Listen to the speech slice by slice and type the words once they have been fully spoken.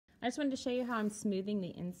I just wanted to show you how I'm smoothing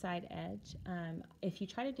the inside edge. If you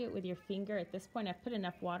try to do it with your finger, at this point I've put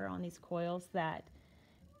enough water on these coils that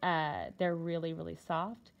they're really, really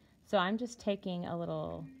soft. So I'm just taking a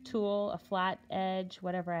little tool, a flat edge,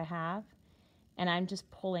 whatever I have, and I'm just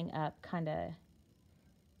pulling up kind of,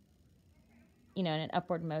 in an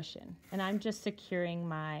upward motion. And I'm just securing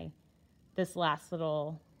this last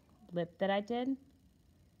little lip that I did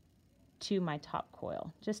to my top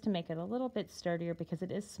coil, just to make it a little bit sturdier because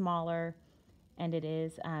it is smaller and it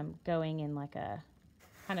is going in like a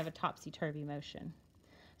kind of a topsy-turvy motion.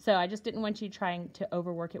 So I just didn't want you trying to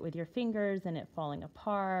overwork it with your fingers and it falling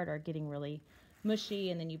apart or getting really mushy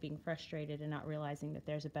and then you being frustrated and not realizing that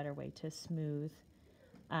there's a better way to smooth.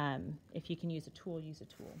 If you can use a tool, use a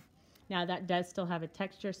tool. Now that does still have a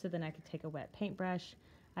texture, so then I could take a wet paintbrush,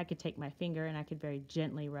 I could take my finger and I could very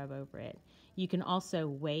gently rub over it. You can also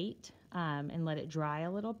wait and let it dry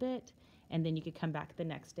a little bit, and then you could come back the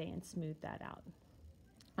next day and smooth that out.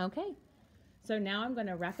 Okay, so now I'm going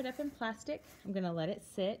to wrap it up in plastic. I'm going to let it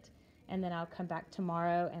sit, and then I'll come back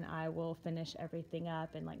tomorrow and I will finish everything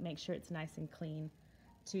up and make sure it's nice and clean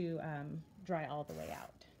to dry all the way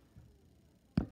out.